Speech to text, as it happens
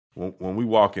When we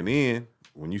walking in,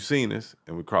 when you seen us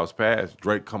and we crossed paths,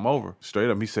 Drake come over straight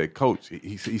up. He said, "Coach,"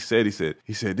 he said,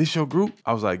 "This your group?"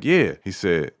 I was like, "Yeah." He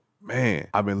said, "Man,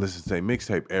 I've been listening to their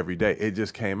mixtape every day. It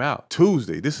just came out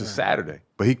Tuesday. This is Saturday."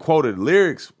 But he quoted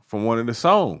lyrics from one of the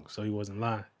songs. So he wasn't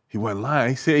lying. He wasn't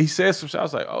lying. He said some shit. I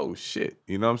was like, "Oh shit,"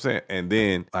 you know what I'm saying? And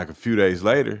then like a few days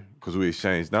later, because we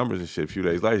exchanged numbers and shit. A few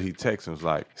days later, he texted and was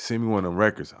like, "Send me one of them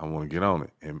records. I want to get on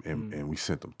it." And we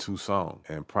sent him 2 songs.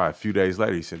 And probably a few days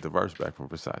later, he sent the verse back from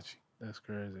Versace. That's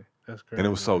crazy. That's crazy. And it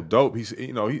was so dope. He said,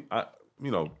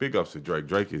 big ups to Drake.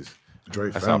 Drake is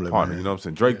that's family, our partner. man. You know what I'm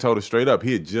saying? Drake told us straight up.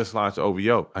 He had just launched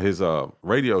OVO, his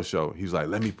radio show. He was like,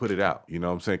 "Let me put it out." You know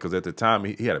what I'm saying? Because at the time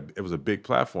it was a big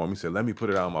platform. He said, "Let me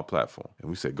put it out on my platform." And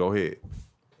we said, "Go ahead."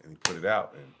 And he put it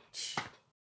out. And